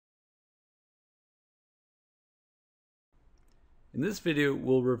In this video,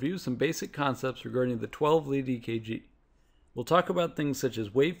 we'll review some basic concepts regarding the 12-lead EKG. We'll talk about things such as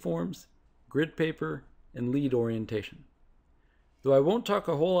waveforms, grid paper, and lead orientation. Though I won't talk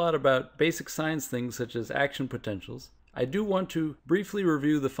a whole lot about basic science things such as action potentials, I do want to briefly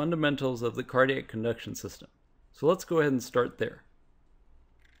review the fundamentals of the cardiac conduction system. So let's go ahead and start there.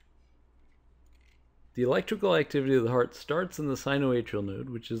 The electrical activity of the heart starts in the sinoatrial node,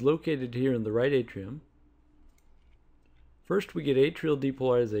 which is located here in the right atrium. First, we get atrial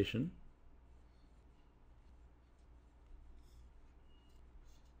depolarization.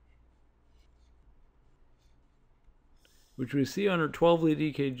 Which we see on our 12-lead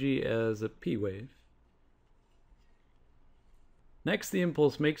EKG as a P wave. Next, the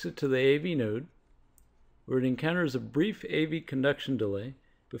impulse makes it to the AV node, where it encounters a brief AV conduction delay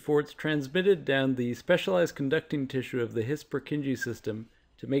before it's transmitted down the specialized conducting tissue of the His-Purkinje system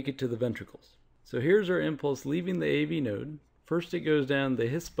to make it to the ventricles. So here's our impulse leaving the AV node. First it goes down the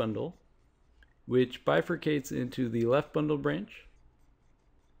His bundle, which bifurcates into the left bundle branch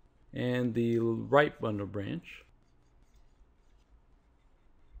and the right bundle branch.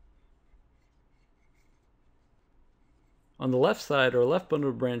 On the left side, our left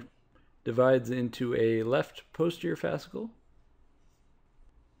bundle branch divides into a left posterior fascicle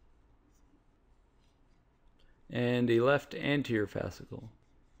and a left anterior fascicle.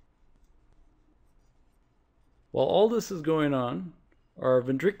 While all this is going on, our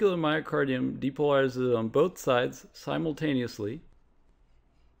ventricular myocardium depolarizes on both sides simultaneously,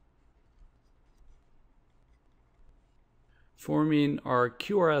 forming our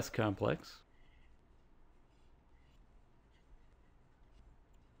QRS complex.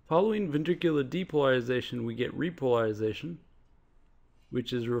 Following ventricular depolarization, we get repolarization,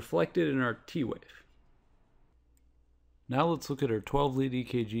 which is reflected in our T wave. Now let's look at our 12-lead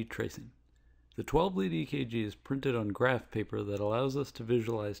EKG tracing. The 12-lead EKG is printed on graph paper that allows us to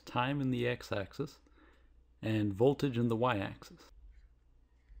visualize time in the x-axis and voltage in the y-axis.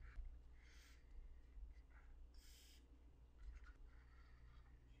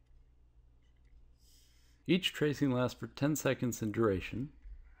 Each tracing lasts for 10 seconds in duration.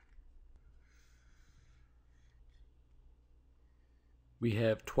 We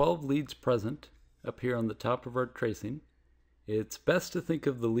have 12 leads present up here on the top of our tracing. It's best to think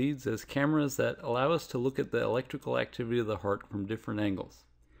of the leads as cameras that allow us to look at the electrical activity of the heart from different angles.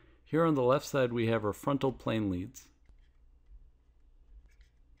 Here on the left side we have our frontal plane leads.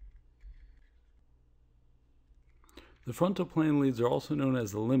 The frontal plane leads are also known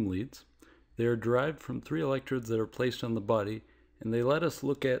as the limb leads. They are derived from 3 electrodes that are placed on the body, and they let us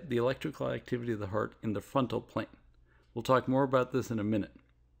look at the electrical activity of the heart in the frontal plane. We'll talk more about this in a minute.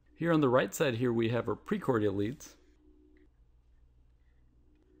 Here on the right side here we have our precordial leads.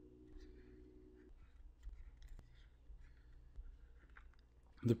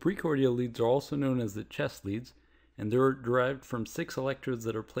 The precordial leads are also known as the chest leads, and they're derived from 6 electrodes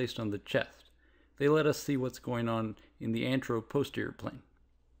that are placed on the chest. They let us see what's going on in the antero-posterior plane.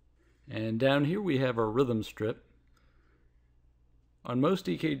 And down here we have our rhythm strip. On most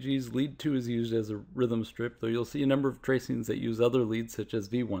EKGs, lead 2 is used as a rhythm strip, though you'll see a number of tracings that use other leads such as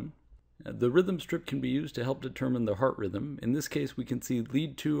V1. The rhythm strip can be used to help determine the heart rhythm. In this case, we can see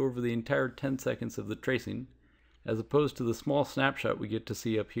lead 2 over the entire 10 seconds of the tracing, as opposed to the small snapshot we get to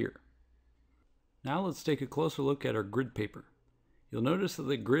see up here. Now let's take a closer look at our grid paper. You'll notice that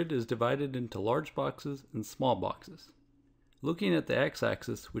the grid is divided into large boxes and small boxes. Looking at the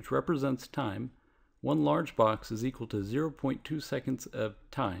x-axis, which represents time, one large box is equal to 0.2 seconds of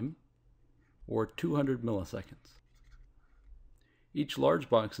time, or 200 milliseconds. Each large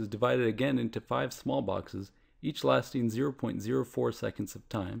box is divided again into 5 small boxes, each lasting 0.04 seconds of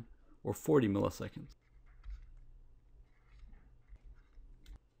time, or 40 milliseconds.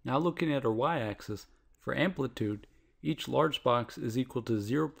 Now looking at our y-axis, for amplitude, each large box is equal to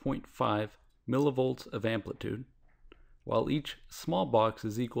 0.5 millivolts of amplitude, while each small box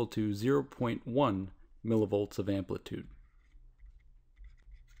is equal to 0.1 millivolts of amplitude.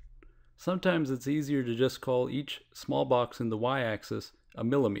 Sometimes it's easier to just call each small box in the y-axis a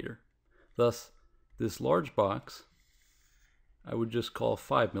millimeter. Thus, this large box I would just call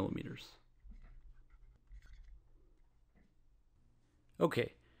 5 millimeters.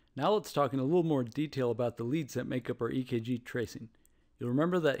 Okay, now let's talk in a little more detail about the leads that make up our EKG tracing. You'll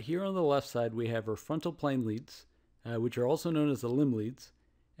remember that here on the left side we have our frontal plane leads, which are also known as the limb leads,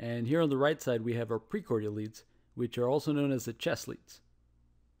 and here on the right side we have our precordial leads, which are also known as the chest leads.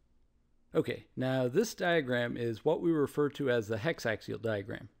 Okay, now this diagram is what we refer to as the hexaxial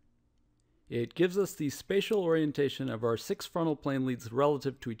diagram. It gives us the spatial orientation of our 6 frontal plane leads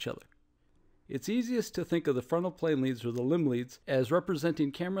relative to each other. It's easiest to think of the frontal plane leads or the limb leads as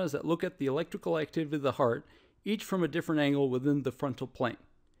representing cameras that look at the electrical activity of the heart, each from a different angle within the frontal plane.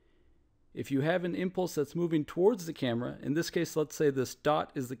 If you have an impulse that's moving towards the camera, in this case let's say this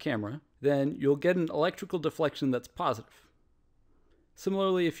dot is the camera, then you'll get an electrical deflection that's positive.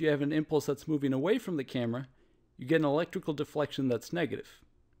 Similarly, if you have an impulse that's moving away from the camera, you get an electrical deflection that's negative.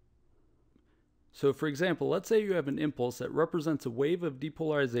 So for example, let's say you have an impulse that represents a wave of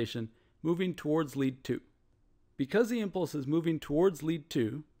depolarization moving towards lead 2. Because the impulse is moving towards lead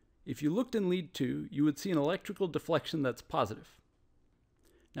 2, if you looked in lead 2, you would see an electrical deflection that's positive.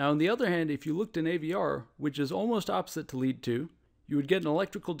 Now on the other hand, if you looked in AVR, which is almost opposite to lead 2, you would get an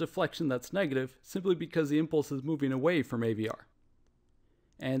electrical deflection that's negative simply because the impulse is moving away from AVR.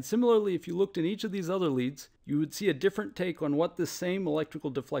 And similarly, if you looked in each of these other leads, you would see a different take on what this same electrical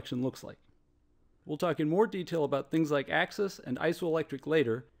deflection looks like. We'll talk in more detail about things like axis and isoelectric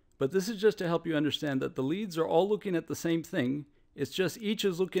later, but this is just to help you understand that the leads are all looking at the same thing, it's just each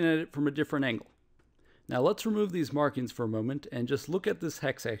is looking at it from a different angle. Now let's remove these markings for a moment and just look at this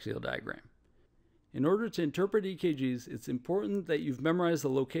hexaxial diagram. In order to interpret EKGs, it's important that you've memorized the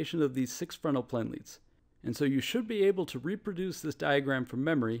location of these 6 frontal plane leads. And so you should be able to reproduce this diagram from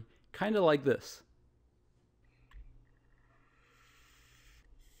memory, kind of like this.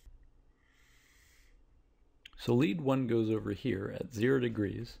 So lead 1 goes over here at 0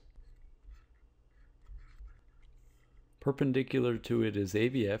 degrees. Perpendicular to it is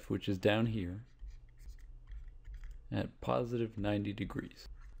AVF, which is down here, at positive 90 degrees.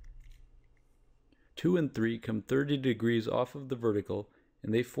 2 and 3 come 30 degrees off of the vertical,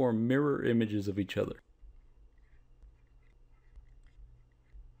 and they form mirror images of each other.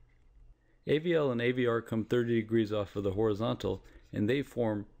 AVL and AVR come 30 degrees off of the horizontal, and they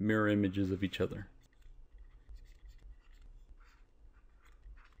form mirror images of each other.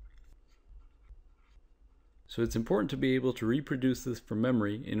 So it's important to be able to reproduce this from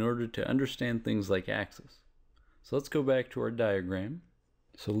memory in order to understand things like axis. So let's go back to our diagram.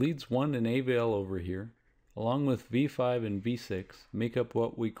 So leads 1 and AVL over here, along with V5 and V6, make up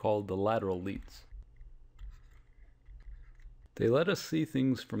what we call the lateral leads. They let us see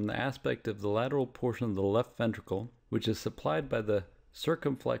things from the aspect of the lateral portion of the left ventricle, which is supplied by the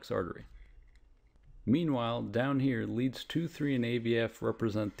circumflex artery. Meanwhile, down here, leads 2, 3, and AVF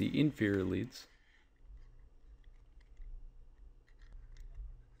represent the inferior leads.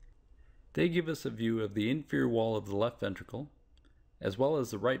 They give us a view of the inferior wall of the left ventricle, as well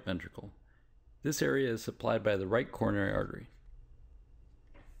as the right ventricle. This area is supplied by the right coronary artery.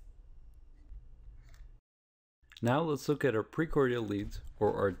 Now let's look at our precordial leads,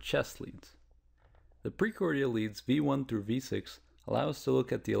 or our chest leads. The precordial leads V1 through V6 allow us to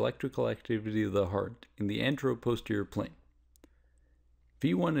look at the electrical activity of the heart in the anteroposterior plane.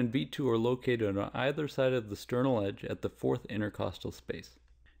 V1 and V2 are located on either side of the sternal edge at the 4th intercostal space.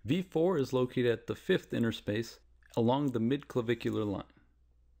 V4 is located at the 5th interspace along the midclavicular line.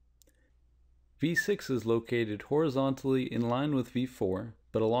 V6 is located horizontally in line with V4,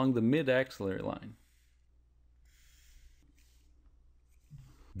 but along the mid-axillary line.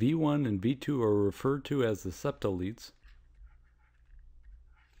 V1 and V2 are referred to as the septal leads.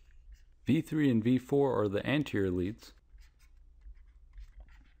 V3 and V4 are the anterior leads.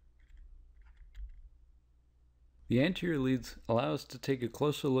 The anterior leads allow us to take a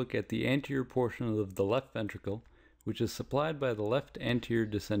closer look at the anterior portion of the left ventricle, which is supplied by the left anterior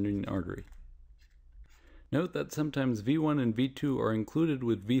descending artery. Note that sometimes V1 and V2 are included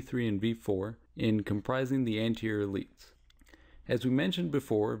with V3 and V4 in comprising the anterior leads. As we mentioned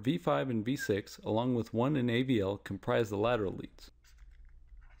before, V5 and V6, along with 1 and AVL, comprise the lateral leads.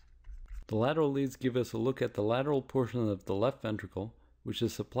 The lateral leads give us a look at the lateral portion of the left ventricle, which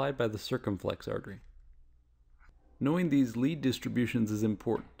is supplied by the circumflex artery. Knowing these lead distributions is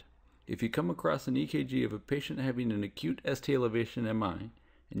important. If you come across an EKG of a patient having an acute ST elevation MI,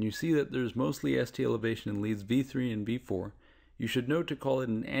 and you see that there's mostly ST elevation in leads V3 and V4, you should know to call it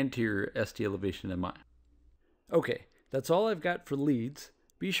an anterior ST elevation MI. Okay, that's all I've got for leads.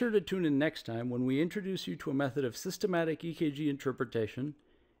 Be sure to tune in next time when we introduce you to a method of systematic EKG interpretation,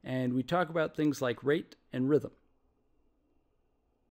 and we talk about things like rate and rhythm.